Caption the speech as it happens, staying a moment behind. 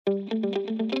Hey,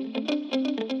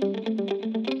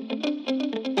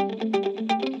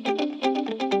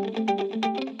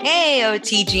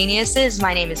 OT geniuses.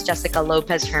 My name is Jessica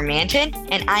Lopez Hermanton,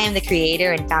 and I am the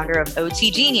creator and founder of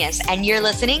OT Genius. And you're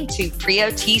listening to Pre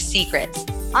OT Secrets.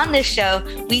 On this show,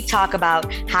 we talk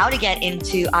about how to get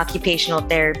into occupational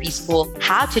therapy school,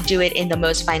 how to do it in the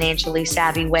most financially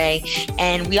savvy way.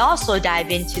 And we also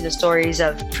dive into the stories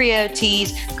of pre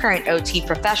OTs, current OT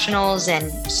professionals,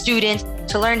 and students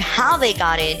to learn how they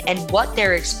got in and what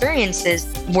their experiences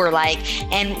were like.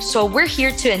 And so we're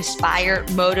here to inspire,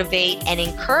 motivate, and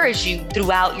encourage you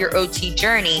throughout your OT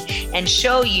journey and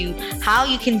show you how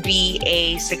you can be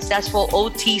a successful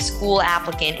OT school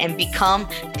applicant and become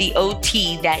the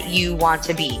OT that you want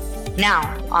to be.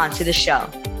 Now, on to the show.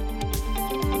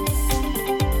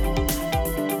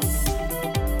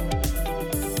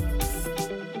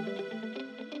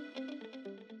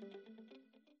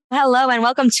 Hello and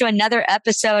welcome to another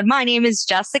episode. My name is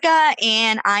Jessica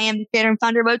and I am the creator and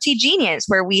founder of OT Genius,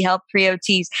 where we help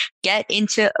pre-OTs get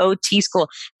into OT school.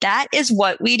 That is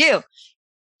what we do.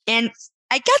 And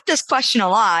I get this question a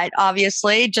lot,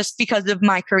 obviously, just because of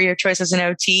my career choices in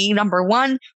OT. Number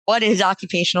one, what is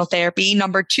occupational therapy?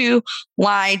 Number two,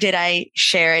 why did I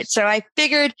share it? So I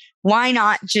figured, why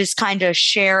not just kind of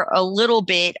share a little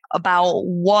bit about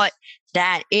what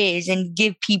that is and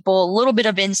give people a little bit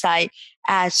of insight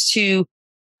as to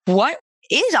what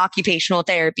is occupational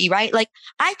therapy, right? Like,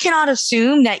 I cannot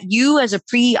assume that you as a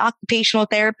pre-occupational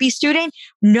therapy student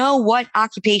know what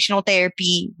occupational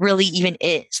therapy really even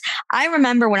is. I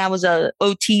remember when I was a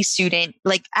OT student,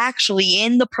 like actually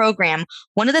in the program,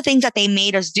 one of the things that they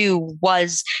made us do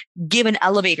was give an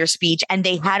elevator speech and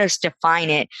they had us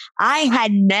define it. I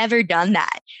had never done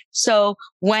that. So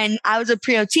when I was a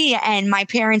pre-OT and my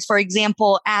parents, for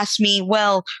example, asked me,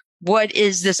 well, what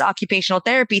is this occupational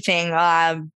therapy thing?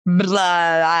 I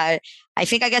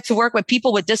think I get to work with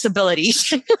people with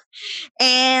disabilities.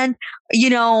 And,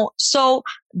 so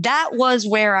that was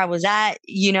where I was at,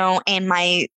 and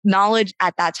my knowledge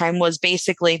at that time was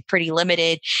basically pretty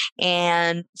limited.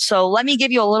 And so let me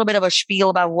give you a little bit of a spiel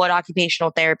about what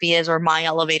occupational therapy is, or my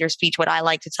elevator speech, what I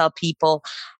like to tell people.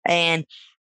 And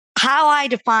how I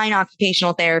define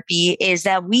occupational therapy is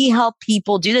that we help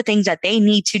people do the things that they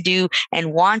need to do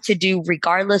and want to do,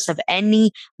 regardless of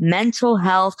any mental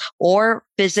health or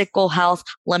physical health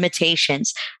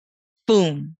limitations.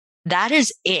 Boom. That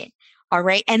is it. All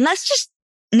right. And let's just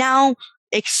now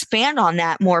expand on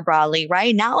that more broadly,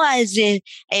 right? Now,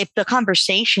 if the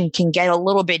conversation can get a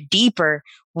little bit deeper,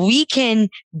 we can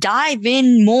dive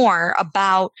in more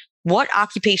about what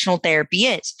occupational therapy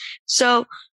is. So,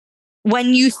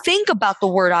 when you think about the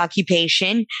word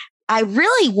occupation, I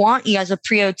really want you as a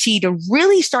pre-OT to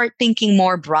really start thinking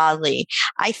more broadly.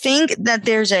 I think that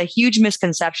there's a huge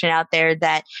misconception out there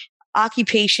that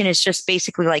occupation is just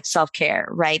basically like self-care,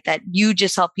 right? That you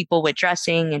just help people with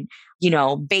dressing and,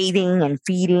 bathing and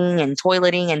feeding and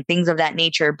toileting and things of that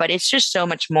nature. But it's just so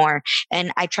much more.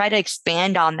 And I try to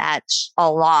expand on that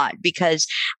a lot because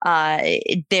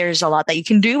there's a lot that you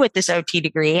can do with this OT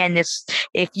degree. And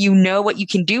if you know what you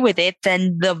can do with it,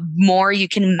 then the more you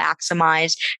can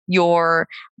maximize your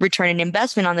return on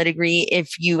investment on the degree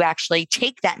if you actually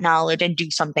take that knowledge and do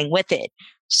something with it.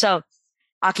 So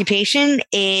occupation,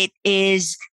 it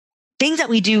is things that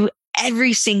we do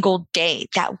every single day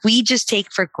that we just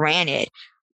take for granted.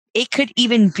 It could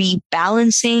even be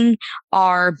balancing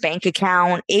our bank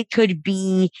account. It could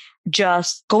be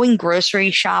just going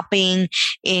grocery shopping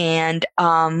and,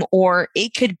 or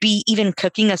it could be even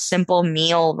cooking a simple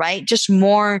meal, right? Just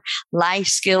more life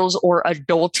skills or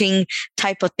adulting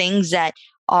type of things that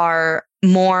are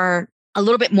a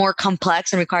little bit more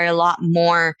complex and require a lot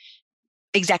more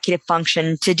executive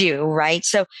function to do, right?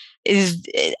 So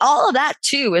all of that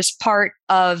too is part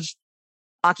of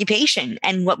occupation.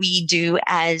 And what we do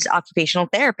as occupational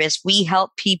therapists, we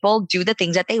help people do the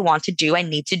things that they want to do and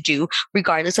need to do,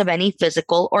 regardless of any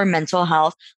physical or mental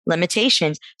health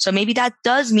limitations. So maybe that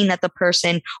does mean that the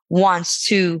person wants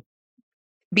to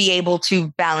be able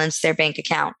to balance their bank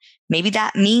account. Maybe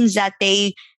that means that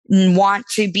they want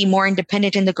to be more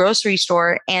independent in the grocery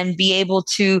store and be able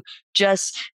to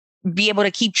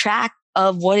keep track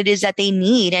of what it is that they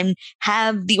need and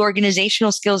have the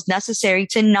organizational skills necessary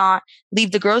to not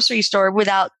leave the grocery store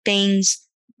without things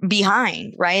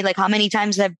behind, right? Like, how many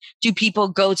times do people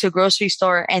go to a grocery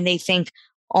store and they think,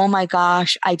 oh my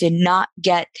gosh, I did not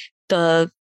get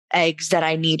the eggs that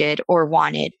I needed or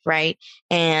wanted, right?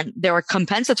 And there were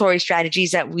compensatory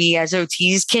strategies that we as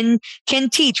OTs can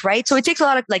teach, right? So it takes a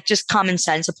lot of like just common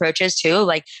sense approaches too.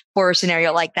 Like for a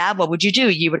scenario like that, what would you do?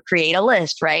 You would create a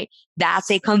list, right?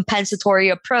 That's a compensatory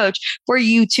approach for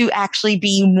you to actually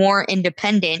be more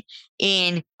independent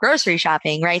in grocery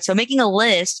shopping, right? So making a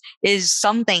list is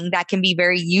something that can be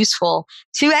very useful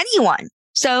to anyone.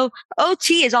 So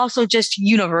OT is also just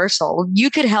universal. You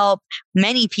could help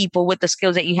many people with the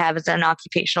skills that you have as an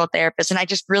occupational therapist. And I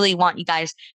just really want you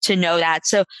guys to know that.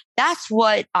 So that's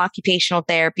what occupational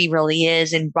therapy really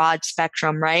is in broad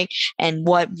spectrum, right? And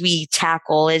what we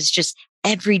tackle is just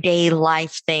everyday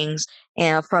life things,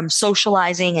 from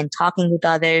socializing and talking with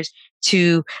others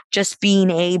to just being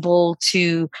able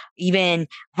to even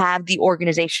have the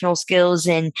organizational skills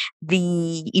and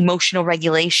the emotional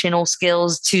regulational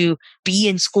skills to be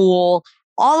in school.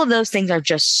 All of those things are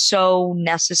just so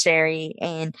necessary.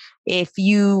 And if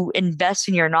you invest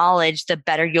in your knowledge, the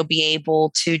better you'll be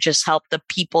able to just help the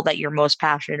people that you're most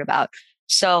passionate about.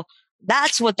 So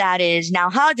that's what that is.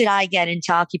 Now, how did I get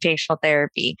into occupational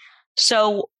therapy?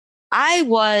 So I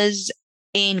was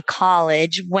in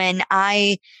college and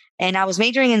I was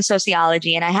majoring in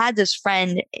sociology, and I had this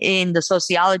friend in the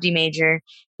sociology major.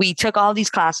 We took all these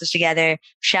classes together.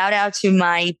 Shout out to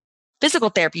my physical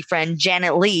therapy friend,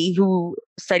 Janet Lee, who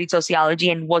studied sociology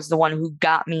and was the one who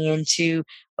got me into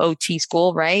OT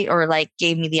school, right? Or like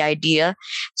gave me the idea.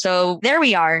 So there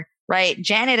we are, right?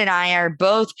 Janet and I are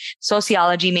both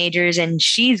sociology majors, and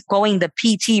she's going the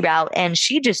PT route. And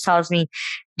she just tells me,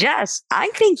 Jess, I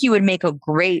think you would make a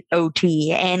great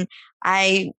OT. And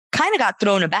I kind of got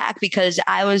thrown aback because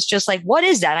I was just like, what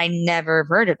is that? I never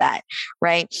heard of that.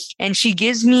 Right. And she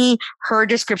gives me her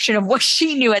description of what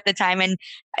she knew at the time. And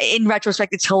in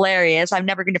retrospect, it's hilarious. I'm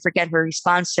never going to forget her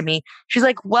response to me. She's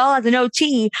like, well, as an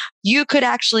OT, you could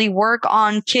actually work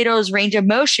on kiddos' range of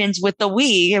motions with the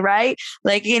Wii, right?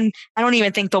 Like, I don't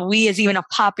even think the Wii is even a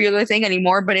popular thing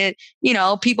anymore, but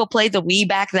people played the Wii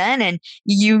back then, and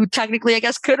you technically, I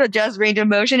guess, could adjust range of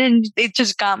motion, and it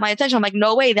just got my attention. I'm like,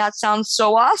 no way, that sounds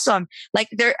so awesome. Like,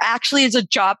 there actually is a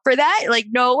job for that? Like,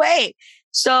 no way.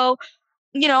 So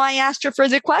I asked her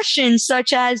further questions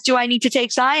such as, do I need to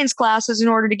take science classes in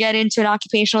order to get into an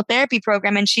occupational therapy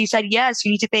program? And she said, yes,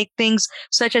 you need to take things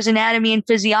such as anatomy and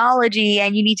physiology,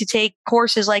 and you need to take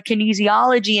courses like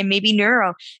kinesiology and maybe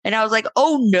neuro. And I was like,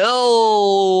 oh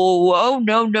no,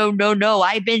 no, no, no.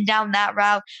 I've been down that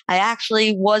route. I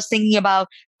actually was thinking about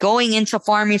going into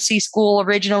pharmacy school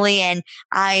originally, and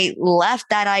I left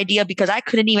that idea because I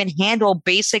couldn't even handle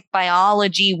basic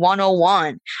biology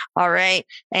 101. All right.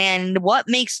 And what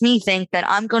makes me think that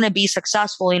I'm going to be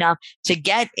successful enough to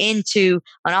get into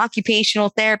an occupational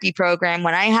therapy program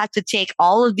when I had to take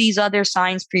all of these other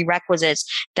science prerequisites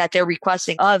that they're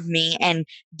requesting of me and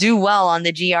do well on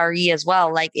the GRE as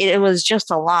well? Like, it was just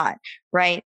a lot.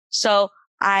 Right. So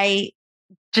I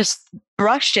just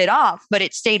brushed it off, but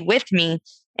it stayed with me.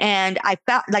 And I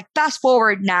fast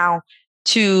forward now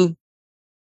to,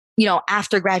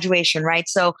 after graduation, right?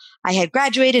 So I had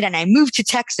graduated and I moved to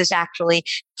Texas actually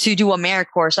to do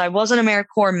AmeriCorps. So I was an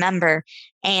AmeriCorps member,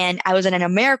 and I was at an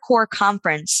AmeriCorps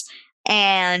conference.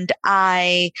 And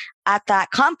at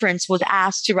that conference, was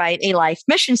asked to write a life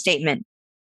mission statement.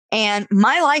 And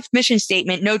my life mission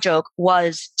statement, no joke,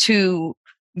 was this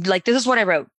is what I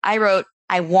wrote. I wrote,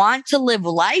 I want to live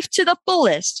life to the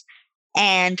fullest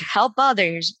and help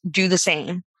others do the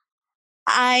same.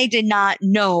 I did not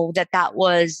know that that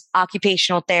was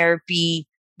occupational therapy,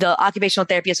 the Occupational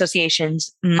Therapy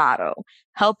Association's motto,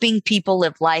 helping people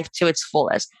live life to its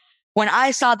fullest. When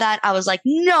I saw that, I was like,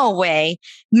 no way,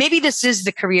 maybe this is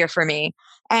the career for me.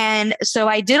 And so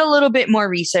I did a little bit more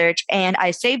research, and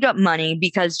I saved up money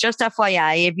because, just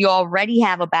FYI, if you already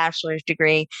have a bachelor's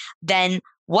degree, then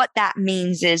what that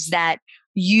means is that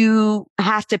you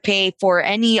have to pay for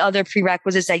any other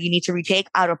prerequisites that you need to retake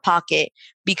out of pocket,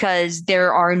 because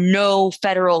there are no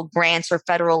federal grants or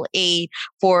federal aid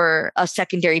for a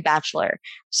secondary bachelor.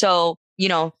 So,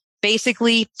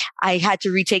 basically, I had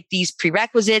to retake these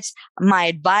prerequisites. My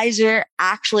advisor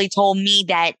actually told me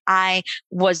that I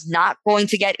was not going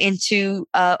to get into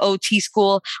OT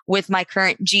school with my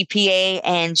current GPA.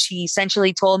 And she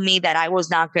essentially told me that I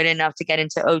was not good enough to get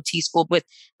into OT school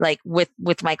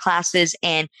with my classes,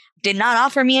 and did not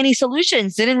offer me any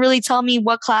solutions. Didn't really tell me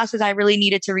what classes I really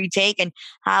needed to retake and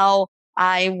how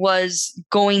I was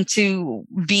going to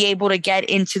be able to get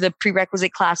into the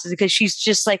prerequisite classes, because she's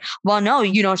just like, well, no,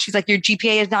 she's like, your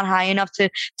GPA is not high enough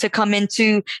to come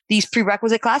into these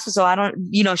prerequisite classes. So I don't,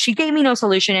 she gave me no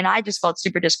solution, and I just felt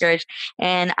super discouraged,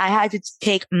 and I had to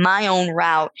take my own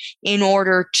route in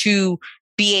order to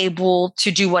be able to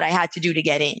do what I had to do to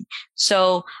get in.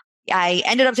 So I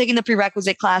ended up taking the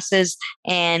prerequisite classes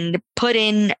and put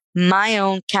in my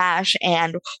own cash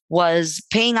and was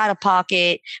paying out of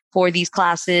pocket for these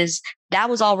classes. That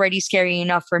was already scary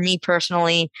enough for me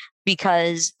personally,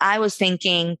 because I was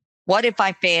thinking, what if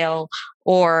I fail?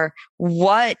 Or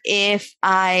what if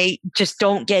I just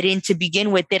don't get in to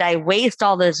begin with? Did I waste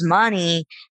all this money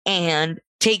and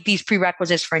take these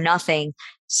prerequisites for nothing?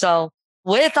 So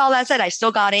with all that said, I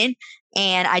still got in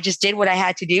and I just did what I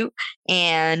had to do.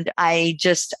 And I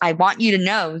want you to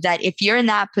know that if you're in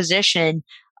that position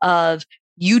of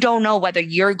you don't know whether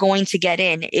you're going to get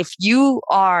in, if you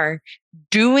are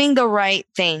doing the right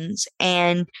things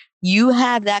and you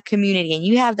have that community and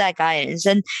you have that guidance,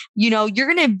 and you're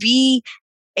going to be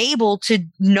able to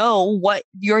know what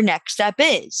your next step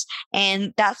is.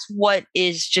 And that's what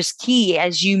is just key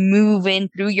as you move in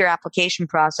through your application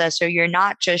process, so you're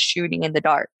not just shooting in the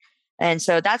dark. And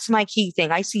so that's my key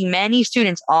thing. I see many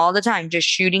students all the time just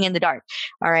shooting in the dark.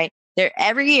 All right. They're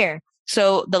every year.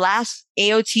 So the last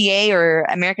AOTA, or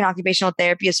American Occupational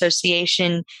Therapy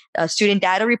Association student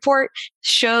data report,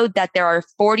 showed that there are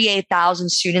 48,000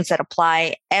 students that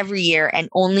apply every year and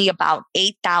only about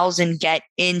 8,000 get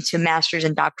into master's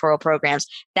and doctoral programs.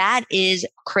 That is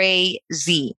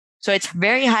crazy. So it's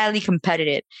very highly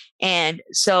competitive. And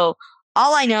so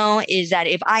all I know is that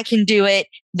if I can do it,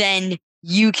 then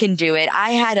you can do it.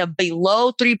 I had a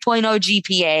below 3.0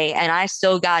 GPA and I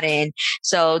still got in.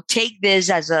 So take this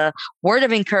as a word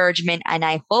of encouragement. And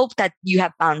I hope that you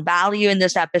have found value in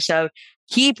this episode.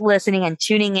 Keep listening and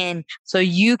tuning in so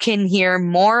you can hear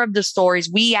more of the stories.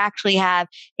 We actually have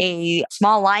a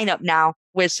small lineup now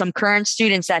with some current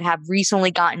students that have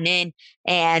recently gotten in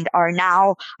and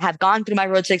have gone through my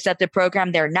Road to Accepted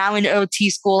program. They're now in OT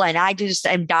school, and I just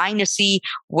am dying to see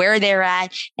where they're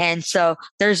at. And so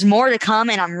there's more to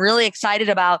come, and I'm really excited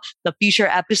about the future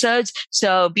episodes.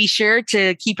 So be sure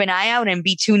to keep an eye out and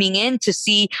be tuning in to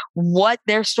see what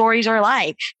their stories are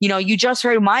like. You just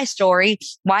heard my story.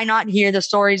 Why not hear the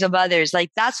stories of others?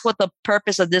 Like, that's what the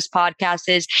purpose of this podcast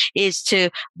is to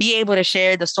be able to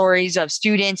share the stories of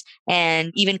students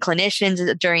and even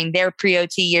clinicians during their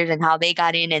pre-OT years and how they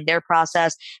got in and their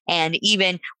process. And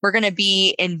even we're going to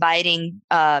be inviting,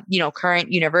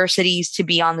 current universities to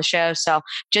be on the show. So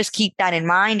just keep that in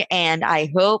mind. And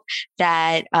I hope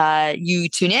that you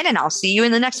tune in, and I'll see you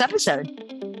in the next episode.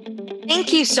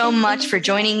 Thank you so much for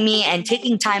joining me and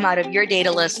taking time out of your day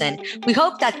to listen. We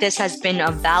hope that this has been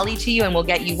of value to you and will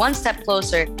get you one step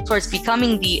closer towards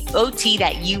becoming the OT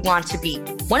that you want to be.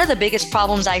 One of the biggest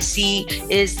problems I see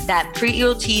is that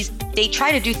pre-OTs, they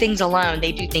try to do things alone.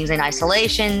 They do things in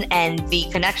isolation, and the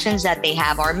connections that they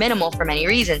have are minimal for many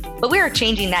reasons. But we are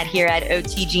changing that here at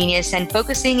OT Genius and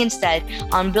focusing instead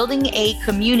on building a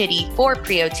community for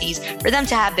pre-OTs for them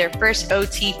to have their first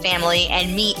OT family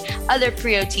and meet other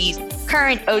pre-OTs,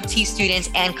 current OT students,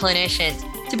 and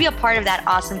clinicians. To be a part of that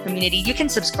awesome community, you can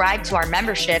subscribe to our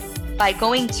membership by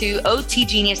going to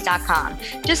otgenius.com.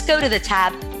 Just go to the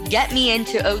tab Get Me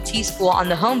Into OT School on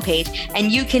the homepage, and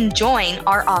you can join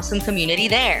our awesome community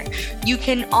there. You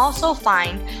can also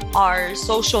find our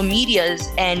social medias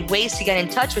and ways to get in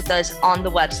touch with us on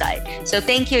the website. So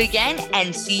thank you again,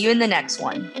 and see you in the next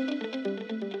one.